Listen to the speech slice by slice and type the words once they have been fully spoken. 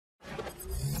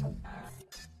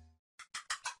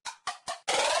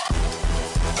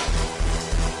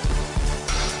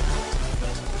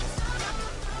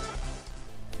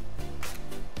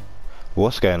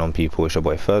What's going on, people? It's your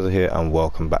boy Phurzaah here and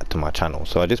welcome back to my channel.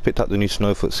 So I just picked up the new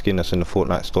SNOWFOOT skin that's in the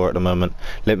Fortnite store at the moment.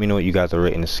 Let me know what you guys are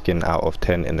rating the skin out of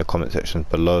 10 in the comment section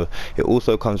below. It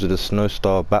also comes with a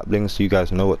SNOWSTAR bat bling, so you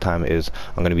guys know what time it is.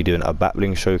 I'm going to be doing a bat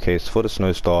bling showcase for the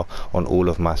SNOWSTAR on all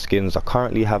of my skins. I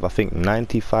currently have, I think,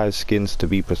 95 skins to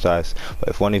be precise, but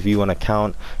if one of you want to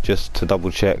count just to double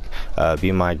check,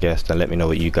 be my guest and let me know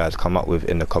what you guys come up with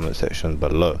in the comment section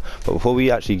below. But before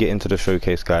we actually get into the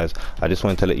showcase, guys, I just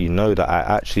wanted to let you know that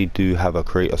I actually do have a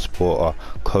creator supporter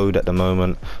code at the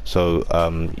moment. So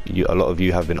a lot of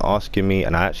you have been asking me,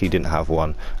 and I actually didn't have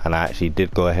one, and I actually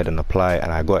did go ahead and apply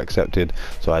and I got accepted.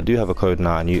 So I do have a code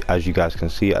now, and as you guys can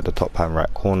see at the top hand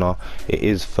right corner, it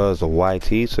is Phurzaah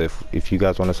YT. So if you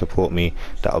guys want to support me,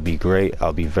 that'll be great.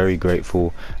 I'll be very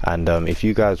grateful. And if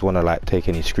you guys want to like take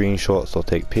any screenshots or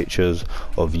take pictures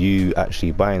of you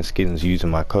actually buying skins using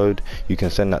my code, you can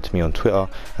send that to me on Twitter,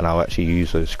 and I'll actually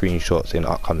use those screenshots in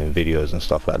upcoming videos and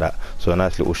stuff like that. So a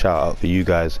nice little shout out for you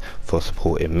guys for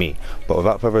supporting me. But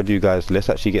without further ado, guys, let's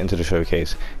actually get into the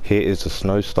showcase. Here is the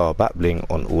SNOWSTAR bat bling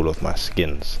on all of my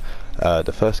skins.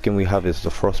 The first skin we have is the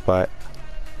Frostbite.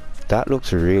 That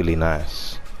looks really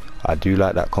nice. I do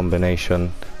like that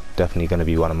combination. Definitely going to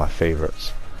be one of my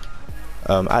favorites.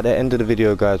 At the end of the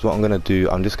video, guys, what I'm going to do,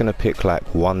 I'm just going to pick like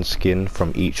one skin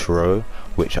from each row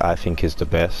which I think is the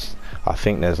best. I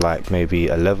think there's like maybe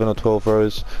 11 or 12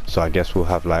 rows, so I guess we'll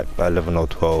have like 11 or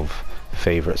 12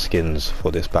 favorite skins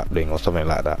for this bat bling or something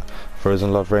like that.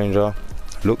 Frozen Love Ranger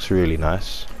looks really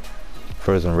nice.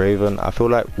 Frozen Raven, I feel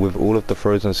like with all of the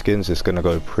Frozen skins it's gonna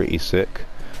go pretty sick.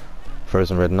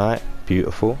 Frozen Red Knight,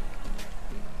 beautiful.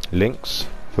 Lynx,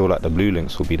 feel like the blue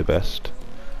Lynx will be the best.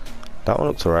 That one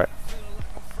looks alright.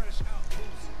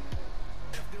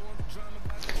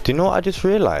 Do you know what I just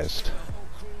realized?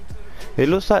 It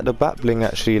looks like the bat bling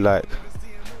actually like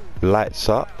lights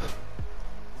up.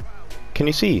 Can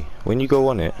you see when you go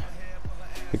on it?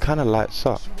 It kind of lights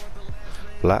up.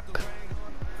 Black.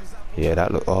 Yeah,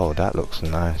 that looks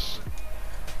nice.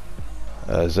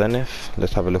 Zenith.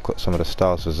 Let's have a look at some of the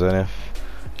styles for Zenith.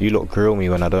 You lot grill me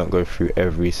when I don't go through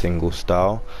every single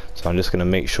style, so I'm just gonna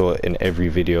make sure in every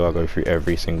video I go through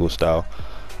every single style.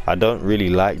 I don't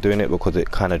really like doing it because it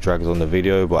kind of drags on the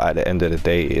video, but at the end of the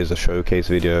day it is a showcase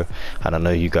video, and I know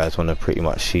you guys want to pretty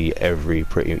much see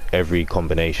every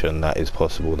combination that is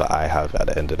possible that I have at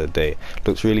the end of the day.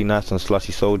 Looks really nice on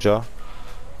Slushy Soldier.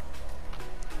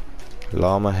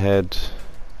 Llama Head.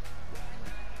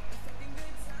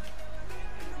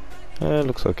 Yeah,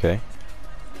 looks okay.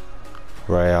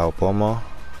 Royale Bomber,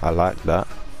 I like that.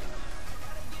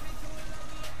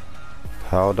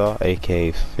 Powder,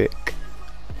 aka Thick.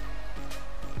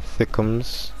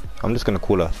 Thickums, I'm just gonna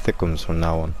call her Thickums from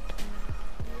now on.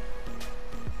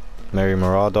 Mary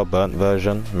Marauder, burnt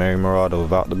version. Mary Marauder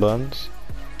without the burns.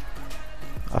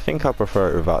 I think I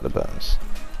prefer it without the burns.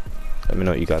 Let me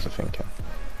know what you guys are thinking.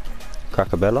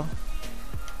 Crackabella.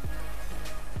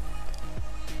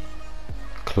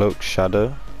 Cloak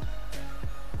Shadow.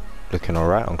 Looking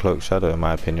alright on Cloak Shadow in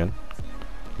my opinion.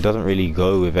 It doesn't really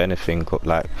go with anything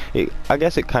like it. I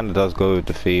guess it kind of does go with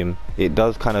the theme. It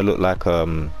does kind of look like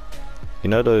you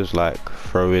know those like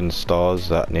throw-in stars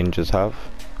that ninjas have?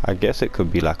 I guess it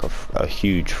could be like a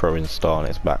huge throw-in star on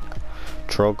its back.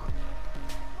 Trog.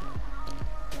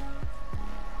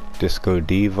 Disco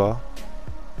Diva.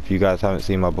 If you guys haven't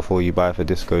seen my Before You Buy for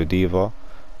Disco Diva,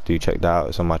 do check that out.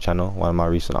 It's on my channel, one of my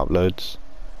recent uploads.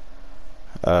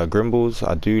 Grimbles,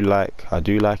 I do like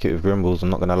it with Grimbles, I'm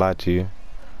not gonna lie to you.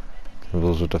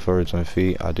 Grimbles with the frozen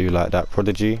feet, I do like that.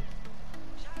 Prodigy.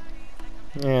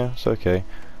 Yeah, it's okay.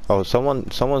 Oh, someone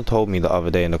told me the other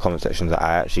day in the comment section that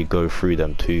I actually go through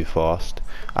them too fast,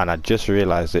 and I just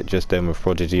realized it just then with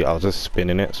Prodigy. I was just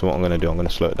spinning it, so what I'm going to do, I'm going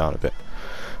to slow it down a bit.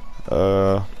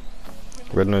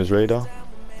 Red Nose Radar.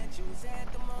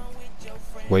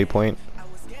 Waypoint.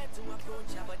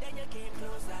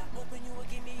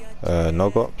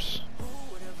 Nogops.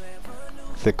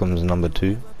 Thickums number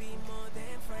 2.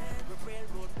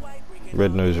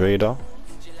 Red Nose Radar.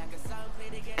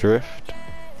 Drift.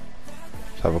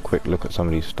 Have a quick look at some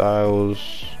of these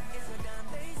styles.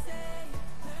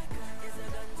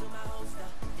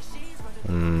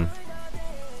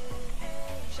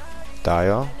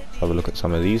 Dire. Have a look at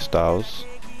some of these styles.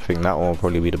 I think that one will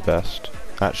probably be the best.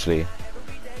 Actually,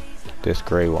 this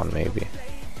grey one maybe.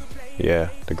 Yeah,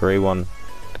 the grey one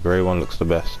looks the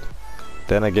best.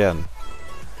 Then again,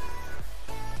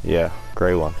 yeah,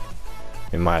 grey one,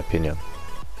 in my opinion.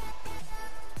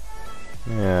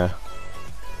 Yeah.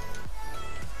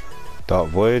 Dark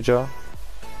Voyager.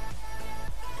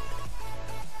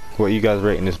 What are you guys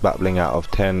rating this bat bling out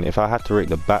of 10? If I had to rate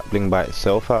the bat bling by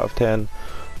itself out of 10,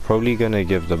 Probably gonna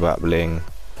give the bat bling.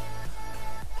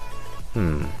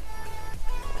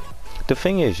 The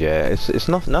thing is, yeah, it's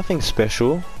nothing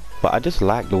special, but I just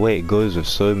like the way it goes with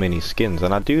so many skins,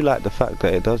 and I do like the fact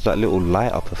that it does that little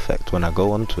light up effect when I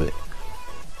go onto it.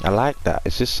 I like that.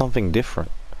 It's just something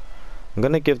different. I'm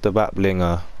gonna give the bat bling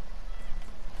a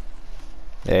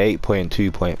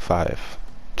 8.2.5,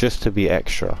 just to be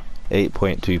extra.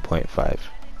 8.2.5.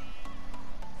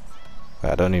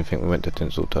 I don't even think we went to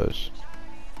Tinsel Toes.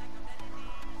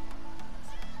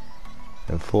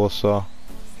 Enforcer,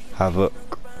 Havoc,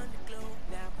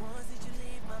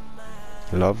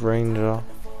 Love Ranger,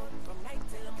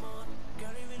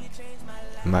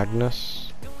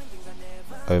 Magnus,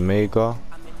 Omega.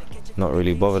 Not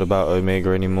really bothered about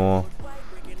Omega anymore.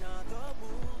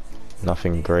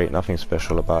 Nothing great, nothing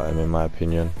special about him in my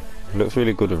opinion. Looks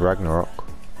really good with Ragnarok.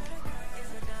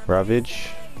 Ravage,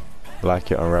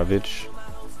 like it on Ravage.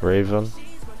 Raven,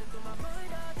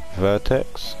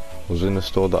 Vertex, was in the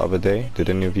store the other day. Did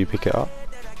any of you pick it up?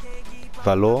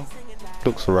 Valor,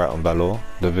 looks alright on Valor.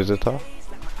 The Visitor,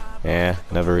 yeah,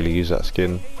 never really used that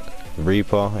skin.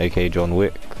 Reaper, aka John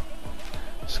Wick.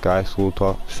 Sky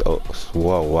Stalker,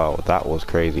 wow, that was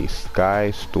crazy.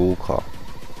 Sky Stalker.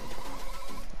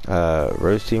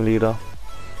 Rose Team Leader,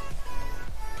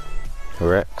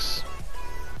 Rex,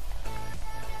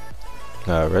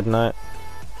 Red Knight,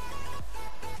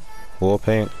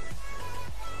 Warpaint,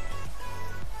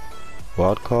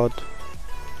 Wildcard,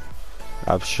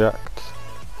 Abstract,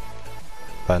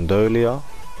 Bandolia,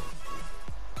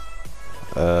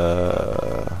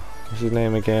 what's his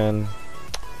name again?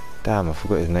 Damn, I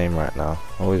forgot his name right now.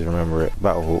 I always remember it.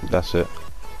 Battlehawk, that's it.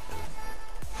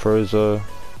 Phurzaah,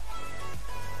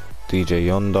 DJ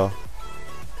Yonder,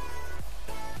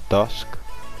 Dusk,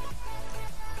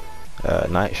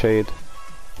 Nightshade,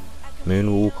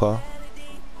 Moonwalker,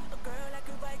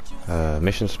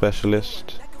 Mission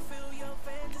Specialist,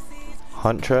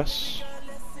 Huntress,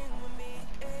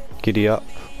 Giddy Up.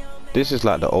 This is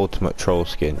like the ultimate troll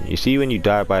skin. You see when you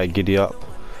die by a Giddy Up?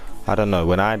 I don't know,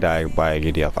 when I die by a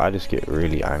Giddy Up, I just get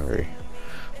really angry.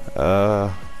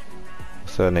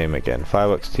 What's her name again?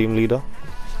 Fireworks Team Leader,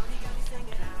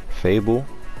 Fable,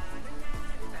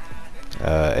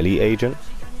 Elite Agent,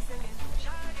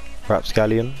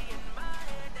 Rapscallion,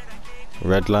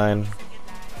 Redline,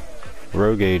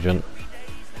 Rogue Agent,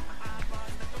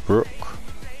 Brook,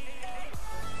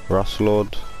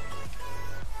 Rustlord,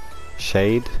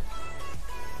 Shade,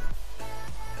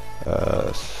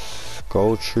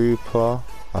 Skull Trooper.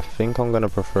 I think I'm gonna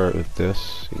prefer it with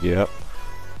this. Yep.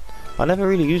 I never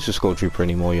really used the Skull Trooper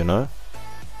anymore, you know.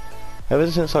 Ever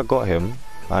since I got him,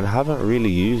 I haven't really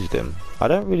used him. I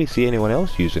don't really see anyone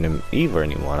else using him either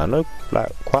anymore. And I know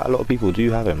like quite a lot of people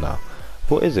do have him now.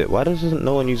 What is it? Why doesn't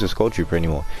no one use the Skull Trooper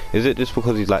anymore? Is it just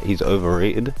because he's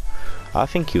overrated? I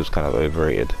think he was kind of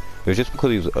overrated. It was just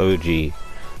because he was OG.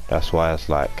 That's why it's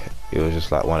like it was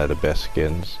just like one of the best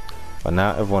skins. But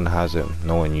now everyone has him.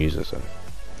 No one uses him.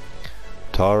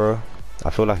 Taro.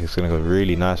 I feel like it's gonna go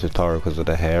really nice with Taro because of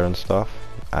the hair and stuff.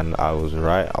 And I was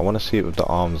right. I want to see it with the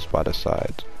arms by the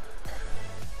side.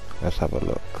 Let's have a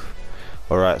look.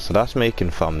 Alright, so that's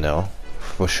making thumbnail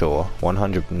for sure.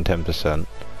 110%.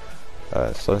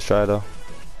 Sunstrider,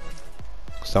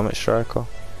 Summit Striker,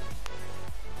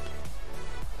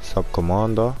 Sub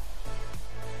Commander,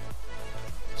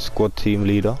 Squad Team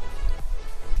Leader,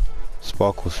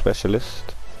 Sparkle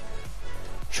Specialist,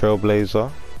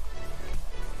 Trailblazer,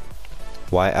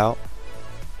 Whiteout,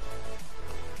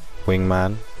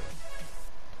 Wingman,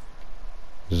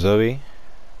 Zoe,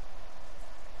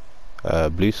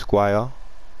 Blue Squire,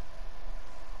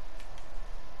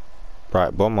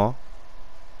 Bright Bomber,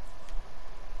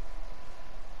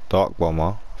 Dark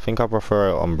Bomber. I think I prefer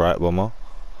it on Bright Bomber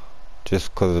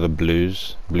just because of the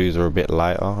blues. Blues are a bit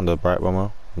lighter on the Bright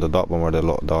Bomber. The Dark Bomber are a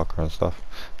lot darker and stuff.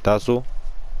 Dazzle,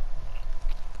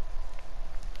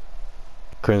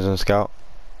 Crimson Scout,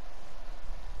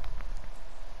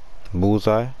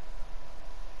 Bullseye,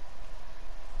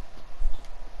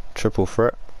 Triple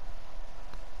Threat,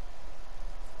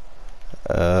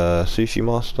 Sushi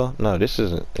Master. No, this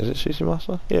isn't. Is it Sushi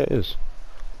Master? Yeah, it is.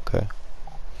 Okay.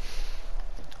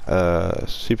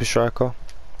 Super Striker.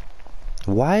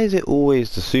 Why is it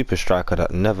always the Super Striker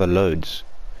that never loads?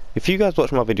 If you guys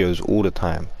watch my videos all the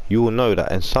time, you will know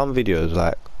that in some videos,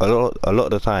 like a lot of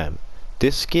the time,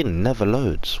 this skin never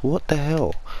loads. What the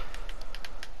hell?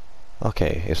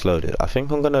 Okay, it's loaded. I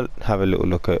think I'm gonna have a little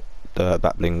look at the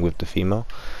bat bling with the female.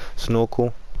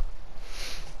 Snorkel,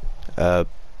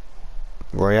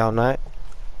 Royale Knight,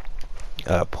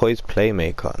 Poised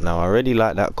Playmaker. Now I already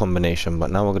like that combination, but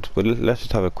now let's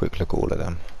just have a quick look at all of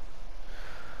them.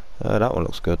 That one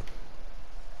looks good.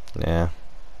 Yeah.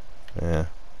 Yeah.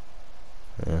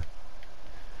 Yeah.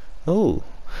 Oh.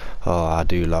 Oh, I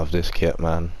do love this kit,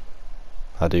 man.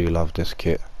 I do love this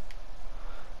kit.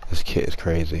 This kit is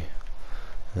crazy.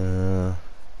 Yeah.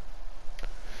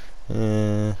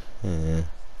 Oh,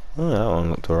 that one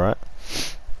looked alright.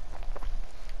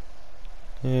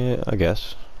 Yeah, I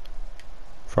guess.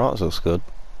 France looks good.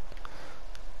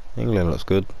 England looks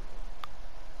good.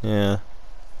 Yeah.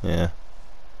 Yeah.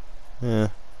 Yeah.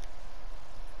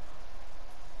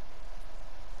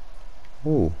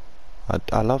 Ooh.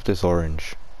 I love this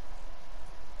orange.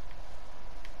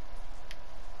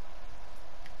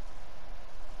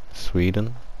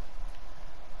 Sweden.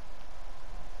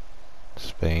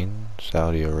 Spain.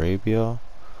 Saudi Arabia.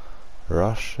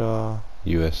 Russia.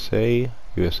 USA.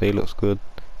 USA looks good.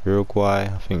 Uruguay.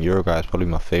 I think Uruguay is probably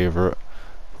my favorite.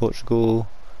 Portugal.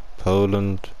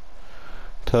 Poland.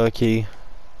 Turkey.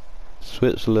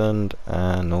 Switzerland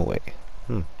and Norway.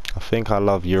 I think I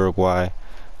love Uruguay,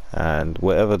 and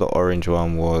whatever the orange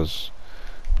one was,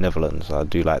 Netherlands. I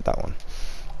do like that one.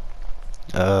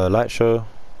 Light show.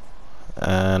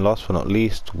 And last but not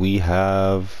least, we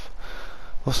have,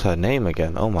 what's her name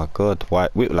again? Oh my god,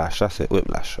 Whiplash. That's it,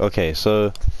 Whiplash. Okay,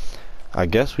 so I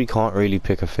guess we can't really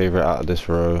pick a favorite out of this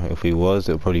row. If we was,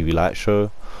 it would probably be Light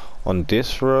show. On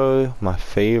this row, my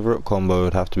favorite combo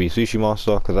would have to be Sushi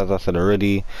Master, because as I said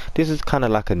already, this is kind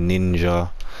of like a ninja.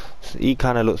 He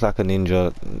kind of looks like a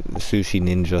ninja, sushi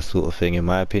ninja sort of thing, in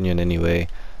my opinion anyway.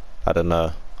 I don't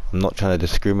know, I'm not trying to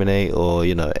discriminate or,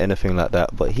 you know, anything like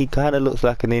that, but he kind of looks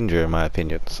like a ninja in my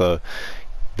opinion. So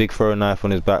big throwing knife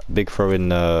on his back, big throwing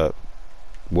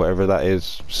whatever that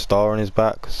is, star on his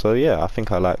back. So yeah, I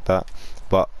think I like that.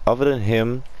 But other than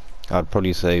him, I'd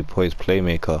probably say Poise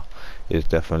Playmaker is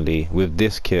definitely, with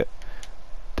this kit,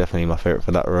 definitely my favorite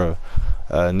for that row.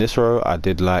 In this row, I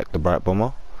did like the Bright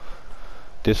Bomber.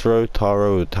 This row,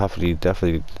 Taro would definitely.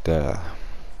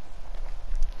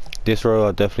 This row,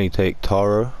 I'd definitely take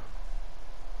Taro.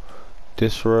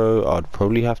 This row, I'd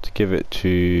probably have to give it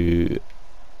to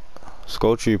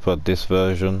Skull Trooper, this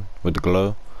version with the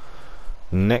glow.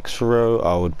 Next row,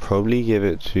 I would probably give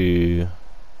it to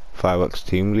Fireworks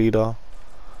Team Leader.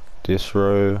 This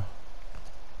row,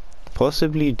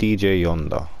 possibly DJ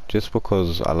Yonder, just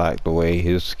because I like the way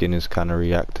his skin is kind of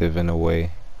reactive in a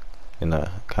way, you know,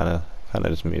 kind of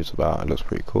just moves about. It looks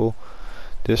pretty cool.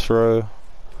 This row,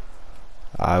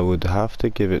 I would have to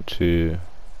give it to,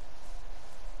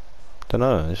 don't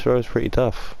know, this row is pretty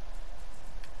tough.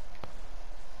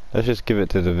 Let's just give it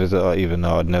to the Visitor, even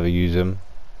though I'd never use him.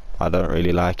 I don't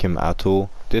really like him at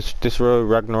all. This row,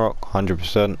 Ragnarok,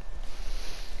 100%.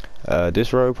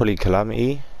 This row, probably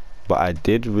Calamity, but I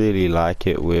did really like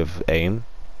it with aim.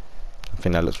 I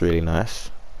think that looks really nice.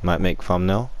 Might make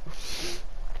thumbnail.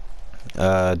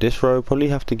 This row, probably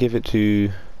have to give it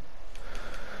to,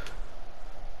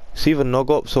 it's either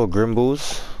Nogops or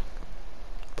Grimbles.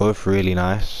 Both really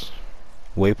nice.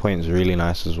 Waypoint's really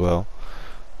nice as well.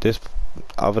 This,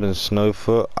 other than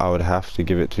SNOWFOOT, I would have to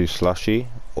give it to Slushy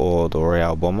or the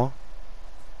Royale Bomber,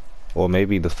 or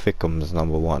maybe the Thickums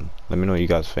 #1. Let me know what you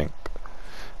guys think.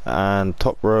 And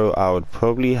top row, I would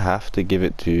probably have to give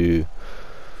it to,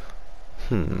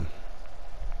 I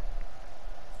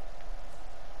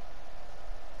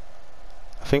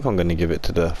think I'm gonna give it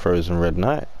to the Frozen Red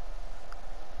Knight.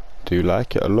 Do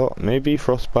like it a lot. Maybe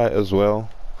Frostbite as well.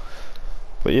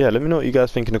 But yeah, let me know what you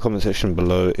guys think in the comment section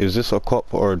below. Is this a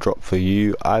cop or a drop for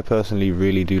you? I personally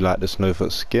really do like the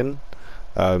SNOWFOOT skin.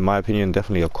 In my opinion,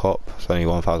 definitely a cop. It's only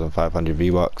 1,500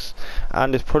 V-Bucks,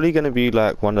 and it's probably going to be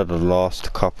like one of the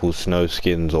last couple snow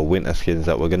skins or winter skins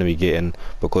that we're going to be getting,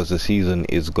 because the season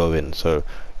is going. So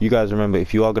you guys remember,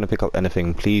 if you are going to pick up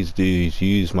anything, please do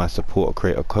use my support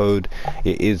creator code.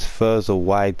 It is Phurzaah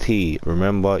YT.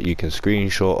 Remember, you can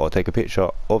screenshot or take a picture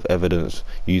of evidence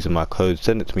using my code,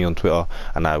 send it to me on Twitter,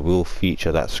 and I will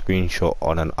feature that screenshot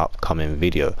on an upcoming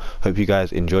video. Hope you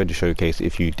guys enjoyed the showcase.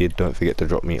 If you did, don't forget to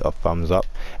drop me a thumbs up.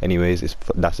 Anyways,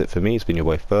 that's it for me. It's been your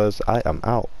boy Phurzaah. I am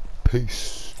out.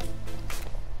 Peace.